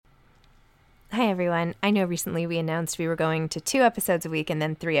Hi, everyone. I know recently we announced we were going to 2 episodes a week and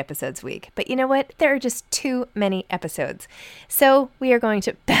then 3 episodes a week. But you know what? There are just too many episodes. So we are going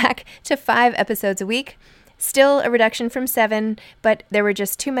back to 5 episodes a week. Still a reduction from 7, but there were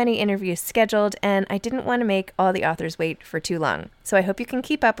just too many interviews scheduled, and I didn't want to make all the authors wait for too long. So I hope you can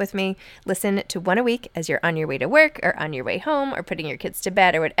keep up with me. Listen to 1 a week as you're on your way to work or on your way home or putting your kids to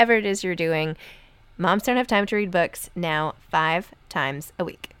bed or whatever it is you're doing. Moms Don't Have Time to Read Books, now 5 times a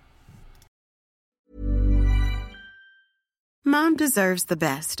week. Mom deserves the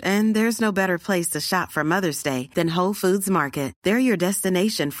best, and there's no better place to shop for Mother's Day than Whole Foods Market. They're your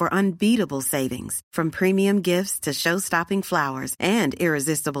destination for unbeatable savings, from premium gifts to show-stopping flowers and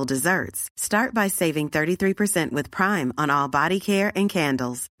irresistible desserts. Start by saving 33% with Prime on all body care and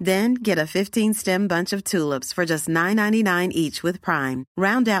candles. Then get a 15-stem bunch of tulips for just $9.99 each with Prime.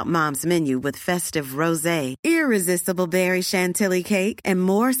 Round out Mom's menu with festive rosé, irresistible berry chantilly cake, and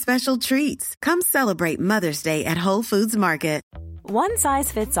more special treats. Come celebrate Mother's Day at Whole Foods Market. One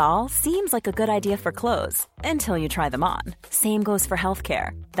size fits all seems like a good idea for clothes until you try them on. Same goes for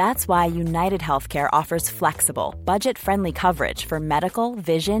healthcare. That's why United Healthcare offers flexible, budget-friendly coverage for medical,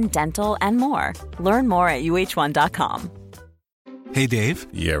 vision, dental, and more. Learn more at uh1.com. Hey, Dave.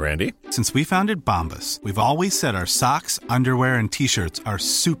 Yeah, Randy. Since we founded Bombas, we've always said our socks, underwear, and T-shirts are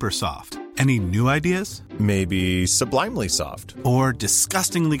super soft. Any new ideas? Maybe sublimely soft. Or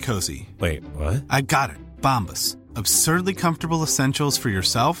disgustingly cozy. Wait, what? I got it. Bombas. Absurdly comfortable essentials for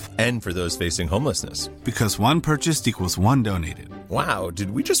yourself and for those facing homelessness. Because one purchased equals one donated. Wow,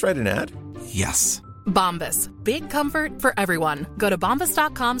 did we just write an ad? Yes. Bombas. Big comfort for everyone. Go to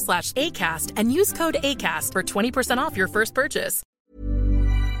bombas.com/ACAST and use code ACAST for 20% off your first purchase.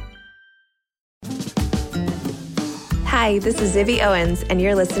 Hi, this is Zibby Owens, and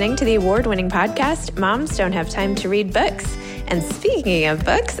you're listening to the award-winning podcast, Moms Don't Have Time to Read Books. And speaking of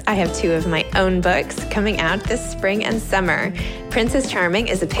books, I have 2 of my own books coming out this spring and summer. Princess Charming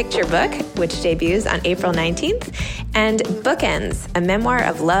is a picture book, which debuts on April 19th, and Bookends, a memoir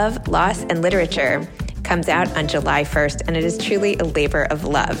of love, loss, and literature, comes out on July 1st, and it is truly a labor of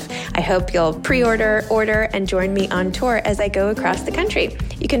love. I hope you'll pre-order, order, and join me on tour as I go across the country.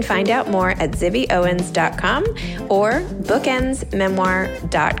 You can find out more at zibbyowens.com or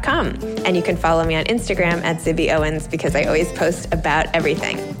bookendsmemoir.com. And you can follow me on Instagram at zibbyowens because I always post about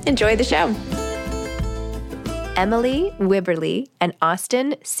everything. Enjoy the show. Emily Wibberley and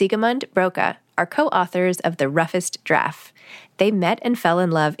Austin Siegmund Broca are co-authors of The Roughest Draft. They met and fell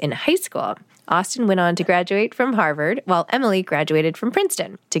in love in high school. Austin went on to graduate from Harvard, while Emily graduated from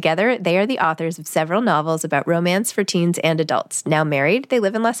Princeton. Together, they are the authors of several novels about romance for teens and adults. Now married, they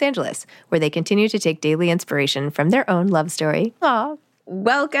live in Los Angeles, where they continue to take daily inspiration from their own love story. Aw.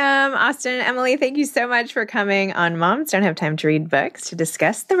 Welcome, Austin and Emily. Thank you so much for coming on Moms Don't Have Time to Read Books to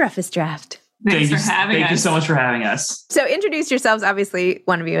discuss The Roughest Draft. Thank you so much for having us. So introduce yourselves. Obviously,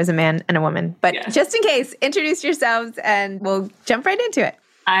 one of you is a man and a woman. But just in case, introduce yourselves and we'll jump right into it.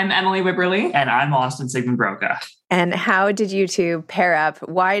 I'm Emily Wibberley. And I'm Austin Siegmund Broca. And how did you 2 pair up?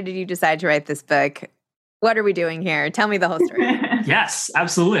 Why did you decide to write this book? What are we doing here? Tell me the whole story. Yes,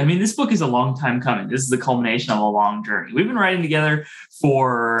 absolutely. I mean, this book is a long time coming. This is the culmination of a long journey. We've been writing together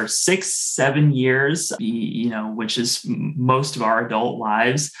for 6-7 years, which is most of our adult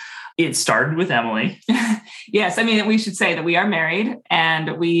lives. It started with Emily. Yes. I mean, we should say that we are married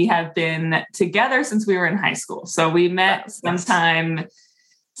and we have been together since we were in high school. So we met sometime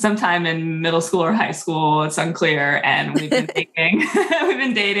in middle school or high school. It's unclear. And we've been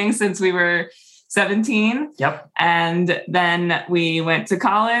dating since we were 17. Yep. And then we went to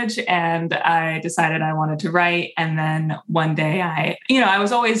college and I decided I wanted to write. And then one day I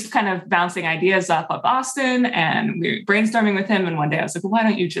was always kind of bouncing ideas off of Austin and we were brainstorming with him. And one day I was like, well, why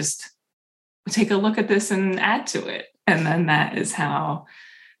don't you just take a look at this and add to it? And then that is how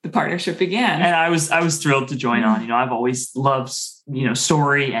the partnership began. And I was thrilled to join on. I've always loved,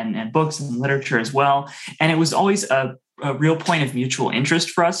 story and books and literature as well. And it was always a real point of mutual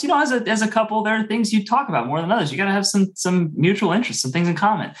interest for us. As a couple, there are things you talk about more than others. You got to have some mutual interests, some things in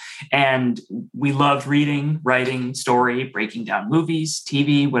common. And we loved reading, writing, story, breaking down movies,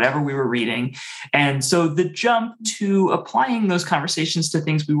 TV, whatever we were reading. And so the jump to applying those conversations to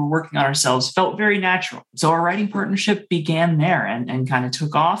things we were working on ourselves felt very natural. So our writing partnership began there and kind of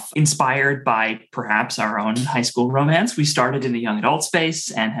took off, inspired by perhaps our own high school romance. We started in the young adult space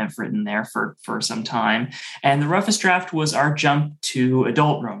and have written there for some time. And The Roughest Draft was our jump to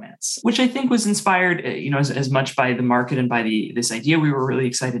adult romance, which I think was inspired, as much by the market and by this idea we were really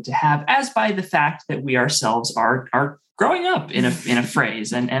excited to have, as by the fact that we ourselves are growing up in a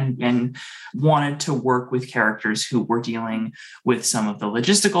phrase, and wanted to work with characters who were dealing with some of the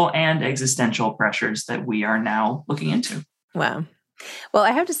logistical and existential pressures that we are now looking into. Wow. Well,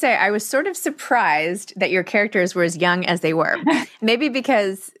 I have to say, I was sort of surprised that your characters were as young as they were. Maybe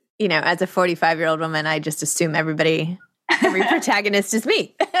because, as a 45-year-old woman, I just assume every protagonist is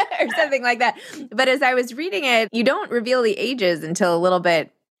me or something like that. But as I was reading it, you don't reveal the ages until a little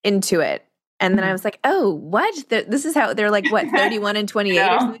bit into it. And then I was like, oh, what? This is how they're like, what, 31 and 28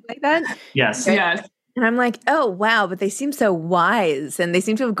 or something like that? Yes. Right? Yes. And I'm like, oh, wow, but they seem so wise and they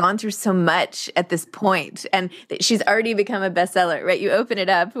seem to have gone through so much at this point. And she's already become a bestseller, right? You open it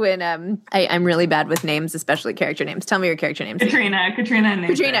up when I'm really bad with names, especially character names. Tell me your character names. Katrina and Nathan.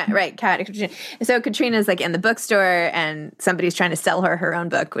 Katrina, right. Katrina. So Katrina's like in the bookstore and somebody's trying to sell her own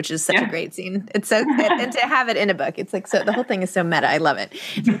book, which is such a great scene. It's so, and to have it in a book, it's like, so the whole thing is so meta. I love it.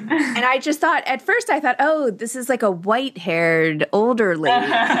 And I just thought, at first I thought, oh, this is like a white-haired older lady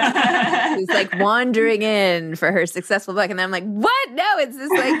who's like wandering in for her successful book. And then I'm like, what? No, it's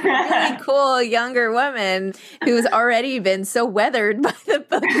this like really cool younger woman who's already been so weathered by the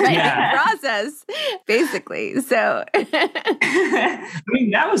book writing process, basically. So I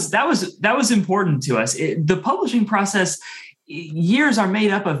mean, that was important to us. The publishing process, years are made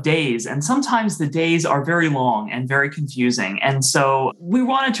up of days, and sometimes the days are very long and very confusing. And so we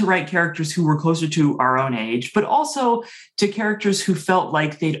wanted to write characters who were closer to our own age, but also to characters who felt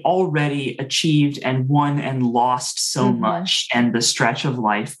like they'd already achieved and won and lost so much, and the stretch of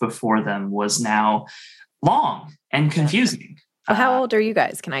life before them was now long and confusing. Well, how old are you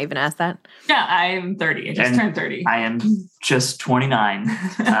guys? Can I even ask that? Yeah, I'm 30. I just turned 30. I am just 29,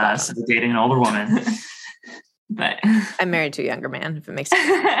 so dating an older woman. But I'm married to a younger man, if it makes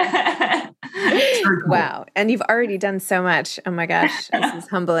sense. Wow. And you've already done so much. Oh my gosh. This is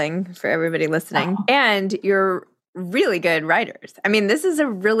humbling for everybody listening. And you're really good writers. I mean, this is a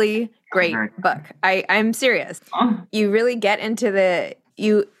really great book. I'm serious. You really get into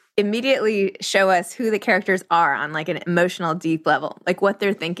you immediately show us who the characters are on like an emotional, deep level, like what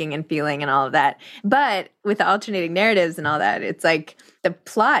they're thinking and feeling and all of that. But with the alternating narratives and all that, it's like the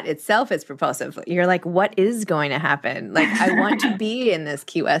plot itself is propulsive. You're like, what is going to happen? Like, I want to be in this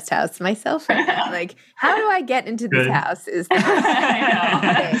Key West house myself right now. Like, how do I get into this house? Is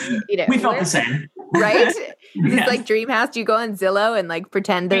the thing. We felt the same. Right? It's like Dream House. Do you go on Zillow and like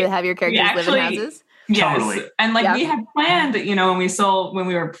pretend to have your characters live in houses? Yes. Totally. And like we had planned, when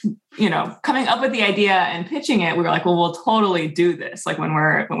we were, coming up with the idea and pitching it, we were like, well, we'll totally do this. Like when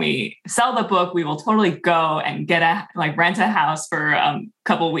we sell the book, we will totally go and rent a house for a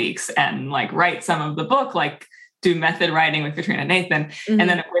couple weeks and like write some of the book, like do method writing with Katrina and Nathan. Mm-hmm. And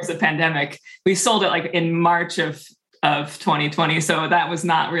then of course the pandemic, we sold it like in March of 2020. So that was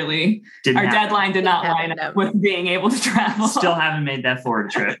not really, deadline did not line up with being able to travel. Still haven't made that Florida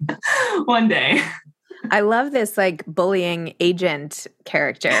trip. One day. I love this like bullying agent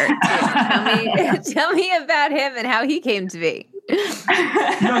character. Tell me about him and how he came to be.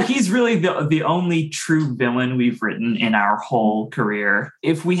 He's really the only true villain we've written in our whole career.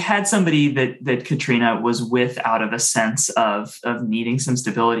 If we had somebody that Katrina was with out of a sense of needing some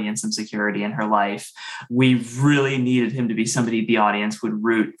stability and some security in her life, we really needed him to be somebody the audience would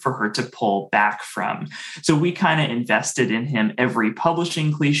root for her to pull back from. So we kind of invested in him every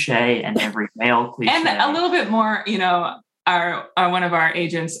publishing cliche and every male cliche. And a little bit more, our one of our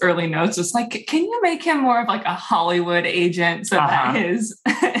agents' early notes was like, can you make him more of like a Hollywood agent so that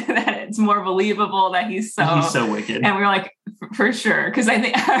that it's more believable that he's so wicked? And we were like, for sure, because I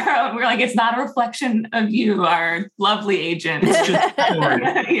think we're like, it's not a reflection of you, our lovely agent. It's just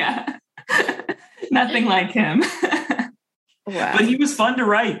yeah, nothing like him. Wow. But he was fun to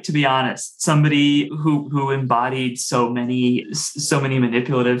write, to be honest. Somebody who embodied so many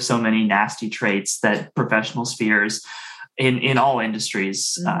manipulative, so many nasty traits that professional spheres in all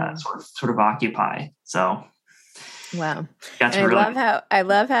industries sort of occupy. So wow. I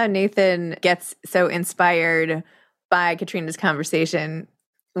love how Nathan gets so inspired by Katrina's conversation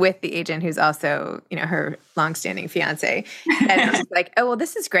with the agent who's also, her longstanding fiance. And he's like, oh, well,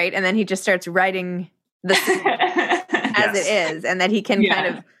 this is great. And then he just starts writing the scene as it is. And that he can kind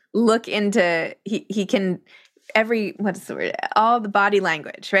of look into, he can, all the body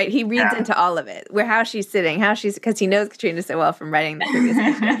language, right? He reads into all of it, how she's sitting, because he knows Katrina so well from writing the previous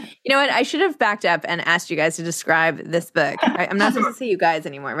book. You know what? I should have backed up and asked you guys to describe this book. I'm not supposed to say you guys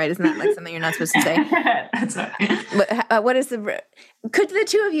anymore, right? Isn't that like something you're not supposed to say? That's right. What is could the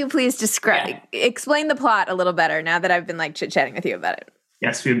two of you please explain the plot a little better now that I've been like chit-chatting with you about it?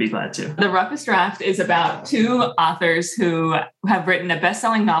 Yes, we would be glad to. The Roughest Draft is about two authors who have written a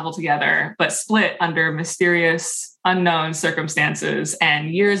best-selling novel together, but split under mysterious unknown circumstances.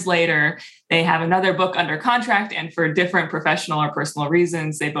 And years later, they have another book under contract. And for different professional or personal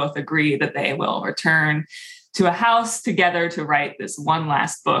reasons, they both agree that they will return to a house together to write this one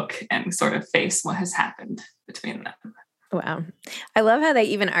last book and sort of face what has happened between them. Wow. I love how they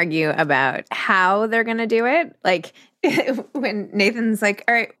even argue about how they're going to do it. Like when Nathan's like,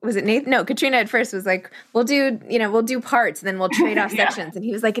 all right, was it Nathan? No, Katrina at first was like, we'll do parts and then we'll trade off sections. And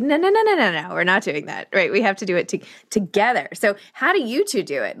he was like, no, we're not doing that. Right. We have to do it together. So how do you two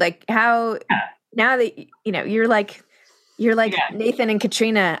do it? Like how, now that, you're like Nathan and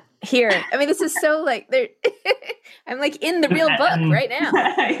Katrina here. I mean, this is so like, I'm like in the real book right now.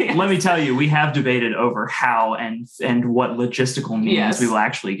 Let me tell you, we have debated over how and what logistical means we will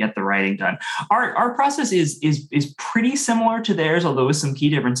actually get the writing done. Our process is pretty similar to theirs, although with some key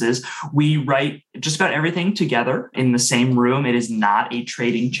differences. We write just about everything together in the same room. It is not a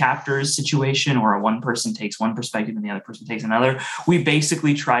trading chapters situation or a one person takes one perspective and the other person takes another. We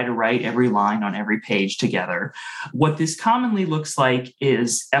basically try to write every line on every page together. What this commonly looks like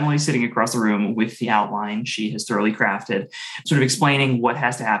is Emily sitting across the room with the outline she has thoroughly crafted, sort of explaining what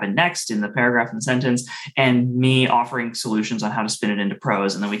has to happen next in the paragraph and the sentence, and me offering solutions on how to spin it into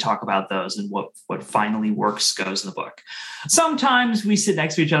prose. And then we talk about those and what finally works goes in the book. Sometimes we sit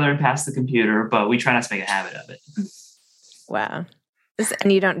next to each other and pass the computer, but we try not to make a habit of it. Wow.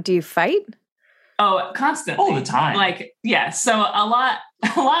 And do you fight? Oh, constantly. All the time. Like, yeah. So a lot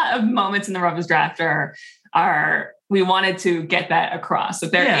of moments in the roughest draft are we wanted to get that across. So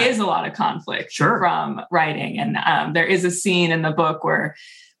there is a lot of conflict from writing. And there is a scene in the book where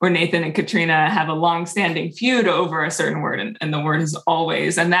Nathan and Katrina have a long-standing feud over a certain word, and the word is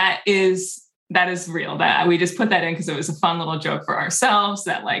always. And that is real. That we just put that in because it was a fun little joke for ourselves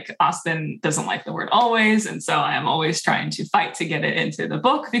that like Austin doesn't like the word always. And so I am always trying to fight to get it into the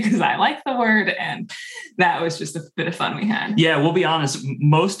book because I like the word. And that was just a bit of fun we had. Yeah, we'll be honest.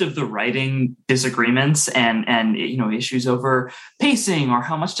 Most of the writing disagreements and issues over pacing or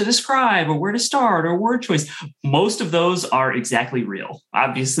how much to describe or where to start or word choice, most of those are exactly real.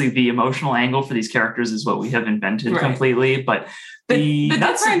 Obviously, the emotional angle for these characters is what we have invented completely, but the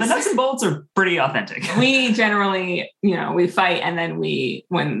nuts and bolts are pretty authentic. We generally, we fight, and then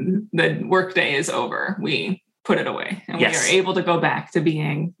when the workday is over, we put it away, and we are able to go back to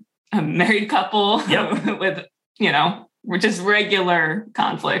being a married couple with, we're just regular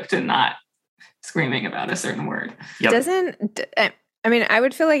conflict and not screaming about a certain word. I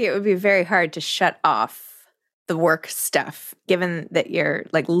would feel like it would be very hard to shut off the work stuff, given that you're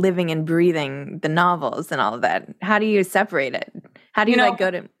like living and breathing the novels and all of that. How do you separate it? How do you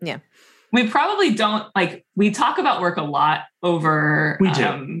go to, We probably don't we talk about work a lot over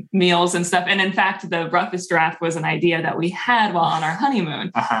meals and stuff. And in fact, the roughest draft was an idea that we had while on our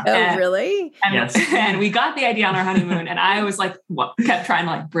honeymoon. Oh, really? Yes. And we got the idea on our honeymoon, and I was kept trying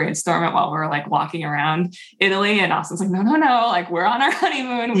to brainstorm it while we were walking around Italy. And Austin's like, no, we're on our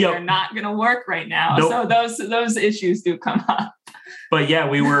honeymoon. We are not going to work right now. Nope. So those issues do come up. But yeah,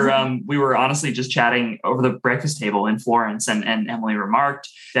 we were honestly just chatting over the breakfast table in Florence, and Emily remarked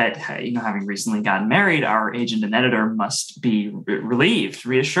that, having recently gotten married, our agent and editor must be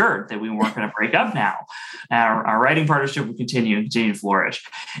reassured that we weren't going to break up now. Our writing partnership would continue to flourish.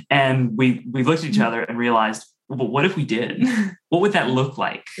 And we looked at each other and realized, well, what if we did? What would that look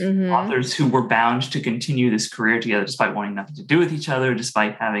like? Mm-hmm. Authors who were bound to continue this career together despite wanting nothing to do with each other,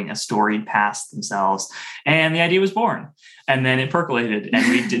 despite having a storied past themselves. And the idea was born. And then it percolated, and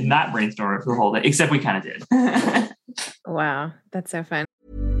we did not brainstorm it for the whole day, except we kind of did. Wow, that's so fun.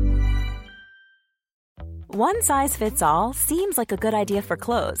 One size fits all seems like a good idea for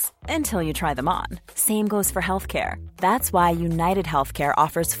clothes until you try them on. Same goes for healthcare. That's why United Healthcare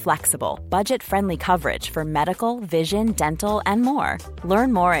offers flexible, budget-friendly coverage for medical, vision, dental, and more.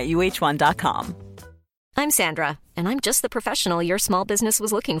 Learn more at UH1.com. I'm Sandra, and I'm just the professional your small business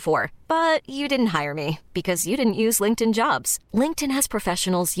was looking for. But you didn't hire me because you didn't use LinkedIn Jobs. LinkedIn has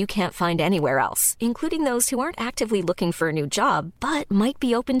professionals you can't find anywhere else, including those who aren't actively looking for a new job, but might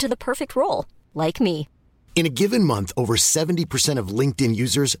be open to the perfect role, like me. In a given month, over 70% of LinkedIn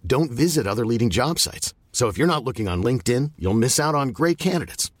users don't visit other leading job sites. So if you're not looking on LinkedIn, you'll miss out on great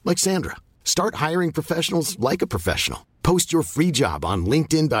candidates like Sandra. Start hiring professionals like a professional. Post your free job on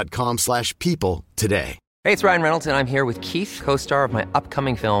linkedin.com/people today. Hey, it's Ryan Reynolds, and I'm here with Keith, co-star of my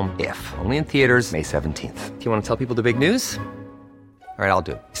upcoming film, If, only in theaters May 17th. Do you want to tell people the big news? All right, I'll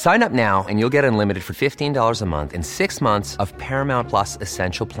do it. Sign up now and you'll get unlimited for $15 a month and 6 months of Paramount Plus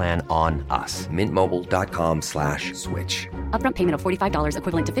Essential Plan on us. MintMobile.com/switch. Upfront payment of $45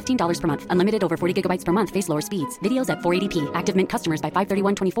 equivalent to $15 per month. Unlimited over 40 gigabytes per month. Face lower speeds. Videos at 480p. Active Mint customers by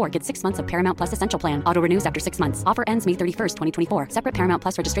 531.24 get 6 months of Paramount Plus Essential Plan. Auto renews after 6 months. Offer ends May 31st, 2024. Separate Paramount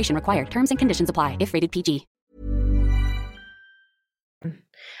Plus registration required. Terms and conditions apply if rated PG.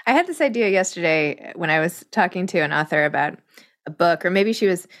 I had this idea yesterday when I was talking to an author about a book, or maybe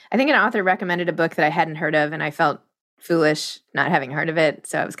I think an author recommended a book that I hadn't heard of, and I felt foolish not having heard of it,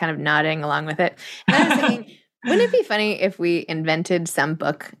 so I was kind of nodding along with it. And I was thinking, wouldn't it be funny if we invented some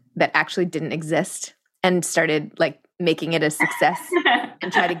book that actually didn't exist and started like making it a success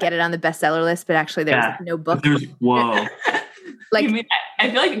and try to get it on the bestseller list, but actually there was no book. Whoa. Like, I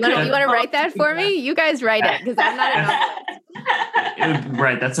feel like you want to write that for me? You guys write it, because I'm not a novelist.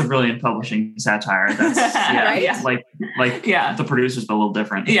 Right, that's a brilliant publishing satire. That's right? like the producers, but a little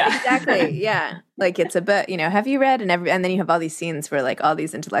different. Yeah, exactly. Yeah, like it's a book. Have you read? And then you have all these scenes where like all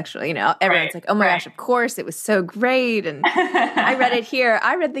these intellectual, everyone's like, oh my gosh, of course, it was so great, and I read it here.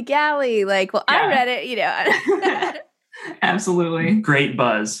 I read The Galley. Like, well, I read it. Absolutely. Great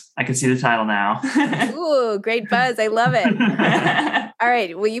buzz. I can see the title now. Ooh, great buzz. I love it. All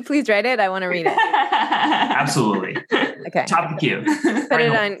right. Will you please write it? I want to read it. Absolutely. Okay. Top of the queue. Put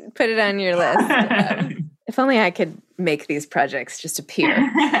it on your list. If only I could make these projects just appear.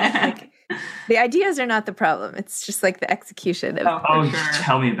 Like, the ideas are not the problem. It's just like the execution of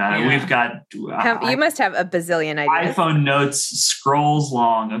Tell me about it. We've got you must have a bazillion ideas. iPhone notes scrolls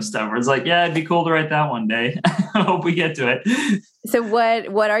long of stuff where it's like, yeah, it'd be cool to write that one day. I hope we get to it. So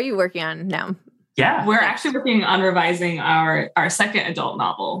what are you working on now? Yeah. We're actually working on revising our second adult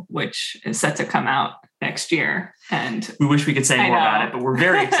novel, which is set to come out next year. And we wish we could say more about it, but we're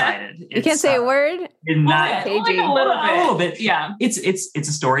very excited. You can't say a word? Not a little bit. Yeah. It's a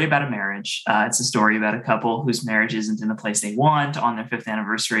story about a marriage. It's a story about a couple whose marriage isn't in the place they want on their 5th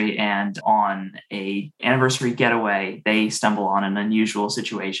anniversary. And on a anniversary getaway, they stumble on an unusual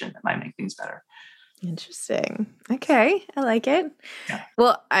situation that might make things better. Interesting. Okay. I like it. Yeah.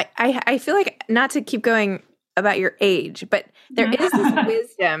 Well, I feel like, not to keep going about your age, but there is this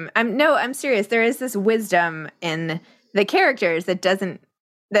wisdom. I'm serious. There is this wisdom in the characters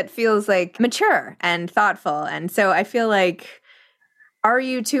that feels like mature and thoughtful. And so I feel like, are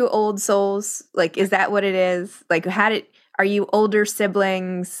you two old souls? Like, is that what it is? Like, are you older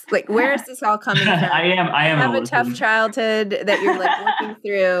siblings? Like, where is this all coming from? I am. You have a tough childhood that you're like working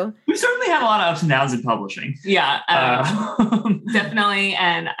through. We certainly had a lot of ups and downs in publishing. Yeah, definitely.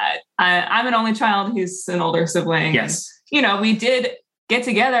 And I'm an only child. He's an older sibling. Yes. And, we did get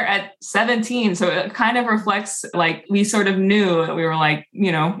together at 17. So it kind of reflects like we sort of knew that we were like,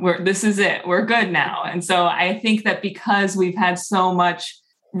 this is it. We're good now. And so I think that because we've had so much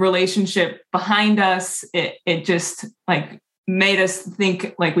relationship behind us, it just like made us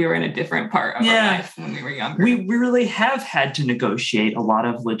think like we were in a different part of our life when we were younger. We really have had to negotiate a lot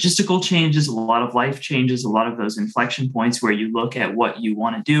of logistical changes, a lot of life changes, a lot of those inflection points where you look at what you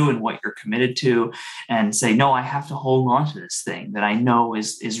want to do and what you're committed to and say, no, I have to hold on to this thing that I know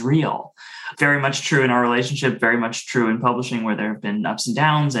is real. Very much true in our relationship, very much true in publishing, where there have been ups and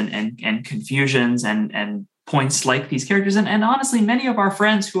downs and confusions and points like these characters. And honestly, many of our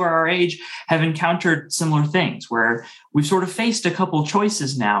friends who are our age have encountered similar things where we've sort of faced a couple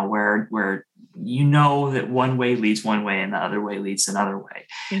choices now where that one way leads one way and the other way leads another way.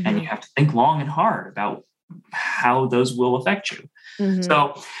 Mm-hmm. And you have to think long and hard about how those will affect you. Mm-hmm.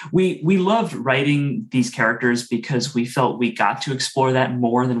 So we loved writing these characters because we felt we got to explore that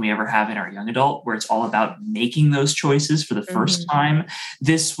more than we ever have in our young adult, where it's all about making those choices for the first time.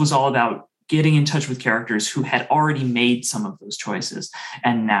 This was all about getting in touch with characters who had already made some of those choices.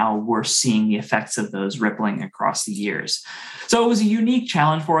 And now we're seeing the effects of those rippling across the years. So it was a unique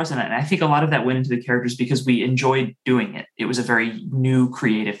challenge for us. And I think a lot of that went into the characters because we enjoyed doing it. It was a very new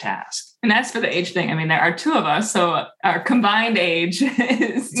creative task. And as for the age thing, I mean, there are two of us. So our combined age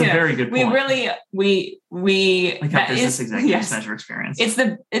is a very good point. We like how business executives measure experience. It's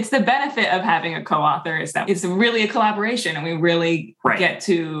the benefit of having a co-author is that it's really a collaboration and we really get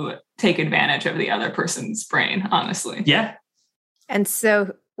to take advantage of the other person's brain, honestly. Yeah. And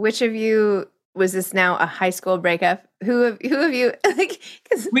so which of you was this now a high school breakup? Who of you like,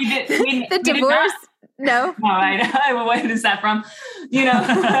 cause the divorce? No. I know. What is that from?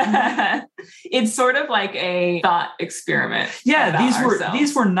 It's sort of like a thought experiment. Yeah,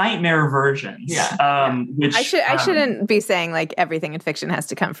 these were nightmare versions. Yeah. Which I shouldn't be saying like everything in fiction has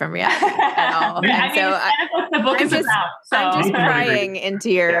to come from reality at all. And I mean, so the book is about. So. I'm just prying into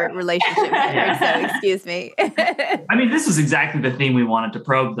your relationship, so excuse me. I mean, this is exactly the theme we wanted to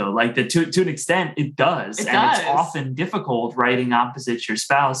probe, though. Like to an extent, it does. It's often difficult writing opposite your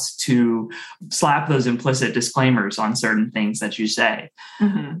spouse to slap those implicit disclaimers on certain things that you say.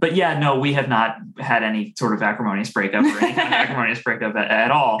 Mm-hmm. But yeah, no, we have not had any sort of acrimonious breakup or any kind of acrimonious breakup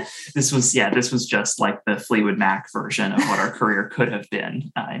at all. This was just like the Fleetwood Mac version of what our career could have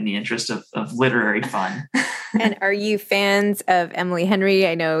been in the interest of literary fun. And are you fans of Emily Henry?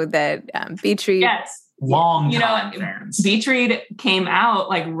 I know that Beach Read. Yes. Long time fans. Beach Read came out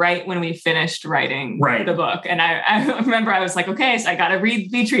like right when we finished writing the book. And I remember I was like, okay, so I got to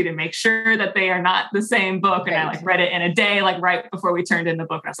read Beach Read and make sure that they are not the same book. And I like read it in a day, like right before we turned in the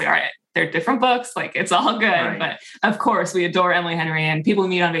book. And I was like, all right, they're different books. Like it's all good. Right. But of course we adore Emily Henry and People We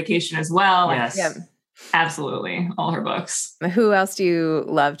Meet on Vacation as well. Yes. Yep. Absolutely. All her books. Who else do you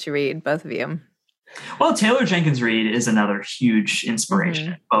love to read? Both of you. Well, Taylor Jenkins Reid is another huge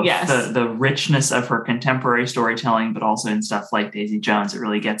inspiration. Mm-hmm. Both the richness of her contemporary storytelling, but also in stuff like Daisy Jones, it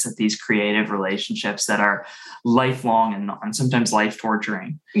really gets at these creative relationships that are lifelong and sometimes life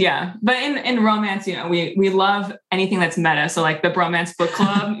torturing. Yeah. But in romance, we love anything that's meta. So like the Bromance Book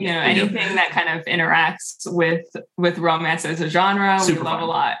Club, anything that kind of interacts with romance as a genre, Super we love fun. a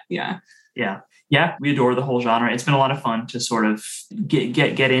lot. Yeah. Yeah. Yeah. We adore the whole genre. It's been a lot of fun to sort of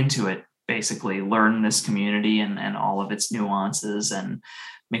get into it. Basically learn this community and all of its nuances and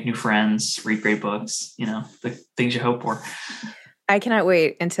make new friends, read great books, the things you hope for. I cannot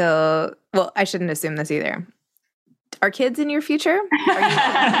wait until, well, I shouldn't assume this either. Are kids in your future?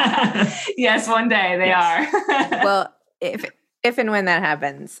 Yes, one day they are. Well, if and when that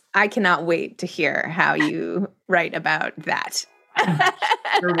happens, I cannot wait to hear how you write about that.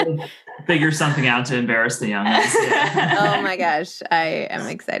 Sure, we'll figure something out to embarrass the young ones. Yeah. Oh my gosh, I am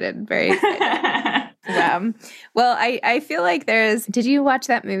excited, very excited. Wow. Well, I feel like did you watch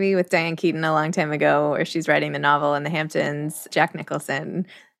that movie with Diane Keaton a long time ago where she's writing the novel in the Hamptons, Jack Nicholson?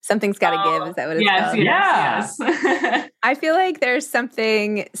 Something's Got to Give. Is that what it's called? Yes. I feel like there's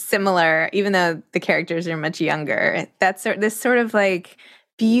something similar, even though the characters are much younger. That's this sort of like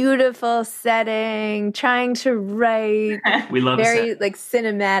beautiful setting, trying to write. We love very like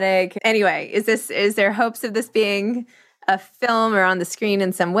cinematic. Anyway, is there hopes of this being a film or on the screen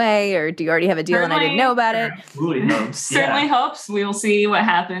in some way, or do you already have a deal and I didn't know about it? Certainly hopes. We will see what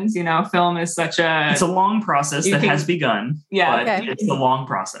happens. Film is it's a long process that has begun. Yeah. But it's a long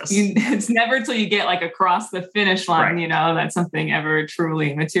process. It's never till you get like across the finish line, that something ever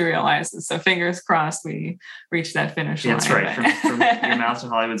truly materializes. So fingers crossed we reach that finish line. That's right. From your mouth to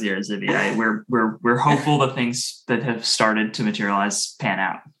Hollywood's ears, Zibby. We're hopeful the things that have started to materialize pan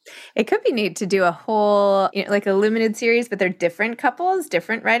out. It could be neat to do a whole, like a limited series, but they're different couples,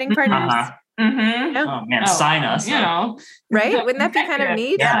 different writing partners. Uh-huh. Mm-hmm. Oh man, sign us. Right? Wouldn't that be kind of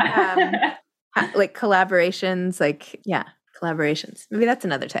neat? Yeah. Like collaborations, collaborations. Maybe that's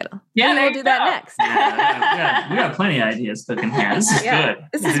another title. Yeah, we'll do that next. We got plenty of ideas cooking here. This is good.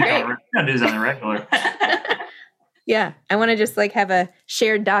 This is great. We're gonna do this on the regular. Yeah, I want to just like have a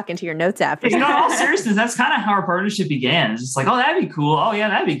shared doc into your notes app. In all seriousness, that's kind of how our partnership began. It's just like, oh, that'd be cool. Oh, yeah,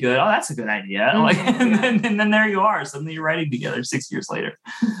 that'd be good. Oh, that's a good idea. Mm-hmm. And then there you are. Suddenly you're writing together 6 years later.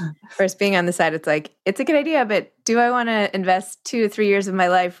 First, being on the side, it's like, it's a good idea, but do I want to invest 2 to 3 years of my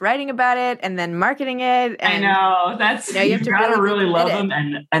life writing about it and then marketing it? And, I know. That's you have to really love them.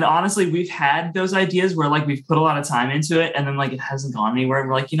 And honestly, we've had those ideas where like we've put a lot of time into it and then like it hasn't gone anywhere. And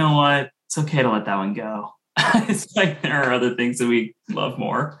we're like, you know what? It's okay to let that one go. It's like there are other things that we love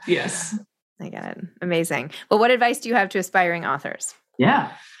more. Yes. I get it. Amazing. Well, what advice do you have to aspiring authors?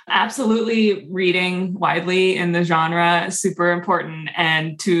 Yeah. Absolutely. Reading widely in the genre is super important.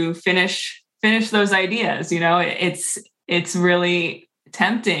 And to finish those ideas, it's really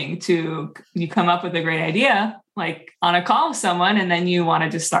tempting to you come up with a great idea like on a call with someone and then you want to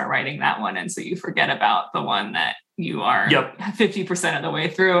just start writing that one. And so you forget about the one that you are 50% of the way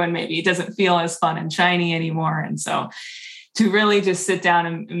through and maybe it doesn't feel as fun and shiny anymore. And so to really just sit down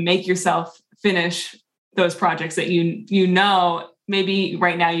and make yourself finish those projects that maybe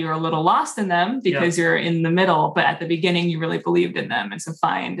right now you're a little lost in them because you're in the middle, but at the beginning you really believed in them. And so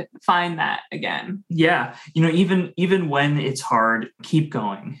find that again. Yeah. Even when it's hard, keep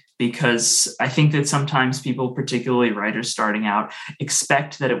going, because I think that sometimes people, particularly writers starting out,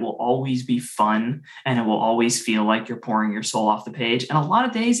 expect that it will always be fun and it will always feel like you're pouring your soul off the page. And a lot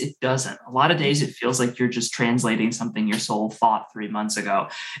of days it doesn't. A lot of days it feels like you're just translating something your soul thought 3 months ago.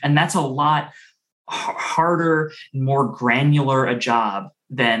 And that's a lot harder, more granular a job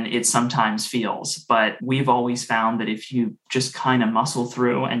than it sometimes feels. But we've always found that if you just kind of muscle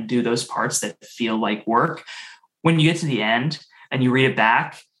through and do those parts that feel like work, when you get to the end and you read it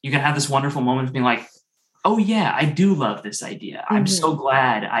back, you can have this wonderful moment of being like, oh yeah, I do love this idea. I'm so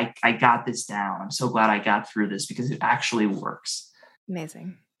glad I got this down. I'm so glad I got through this because it actually works.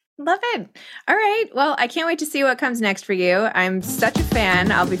 Amazing. Love it. All right. Well, I can't wait to see what comes next for you. I'm such a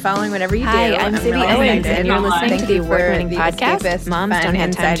fan. I'll be following whatever you do. Hi, I'm Zibby Owens, and you're listening to the award-winning podcast, Moms Don't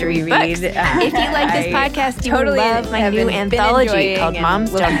Have Time to Read Books. If you like this podcast, you will love my new anthology called Moms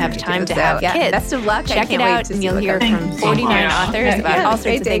Don't Have Time to Have Kids. Best of luck. Check it out, and you'll hear from 49 authors about all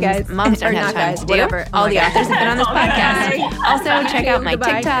sorts of things Moms Don't Have Time to do. All the authors have been on this podcast. Also, check out my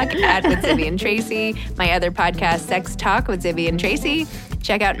TikTok @with Zibby and Tracy, my other podcast, Sex Talk with Zibby and Tracy.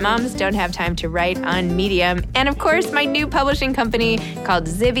 Check out Moms Don't Have Time to Write on Medium. And of course, my new publishing company called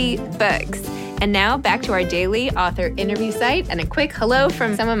Zibby Books. And now back to our daily author interview site and a quick hello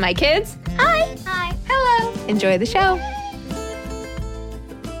from some of my kids. Hi. Hi. Hello. Enjoy the show.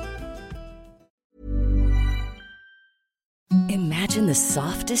 Imagine the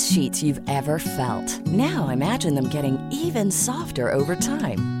softest sheets you've ever felt. Now imagine them getting even softer over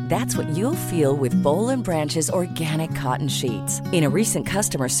time. That's what you'll feel with Boll & Branch's organic cotton sheets. In a recent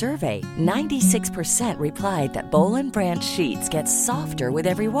customer survey, 96% replied that Boll & Branch sheets get softer with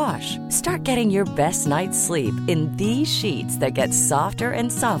every wash. Start getting your best night's sleep in these sheets that get softer and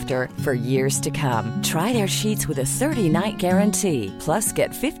softer for years to come. Try their sheets with a 30-night guarantee. Plus, get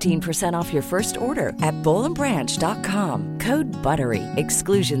 15% off your first order at bollandbranch.com. Code BUTTERY.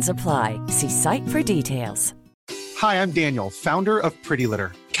 Exclusions apply. See site for details. Hi, I'm Daniel, founder of Pretty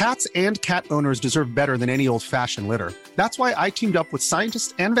Litter. Cats and cat owners deserve better than any old-fashioned litter. That's why I teamed up with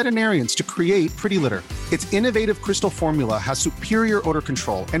scientists and veterinarians to create Pretty Litter. Its innovative crystal formula has superior odor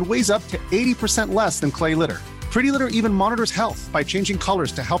control and weighs up to 80% less than clay litter. Pretty Litter even monitors health by changing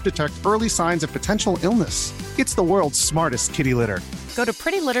colors to help detect early signs of potential illness. It's the world's smartest kitty litter. Go to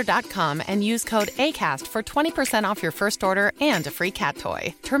prettylitter.com and use code ACAST for 20% off your first order and a free cat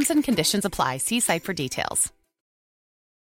toy. Terms and conditions apply. See site for details.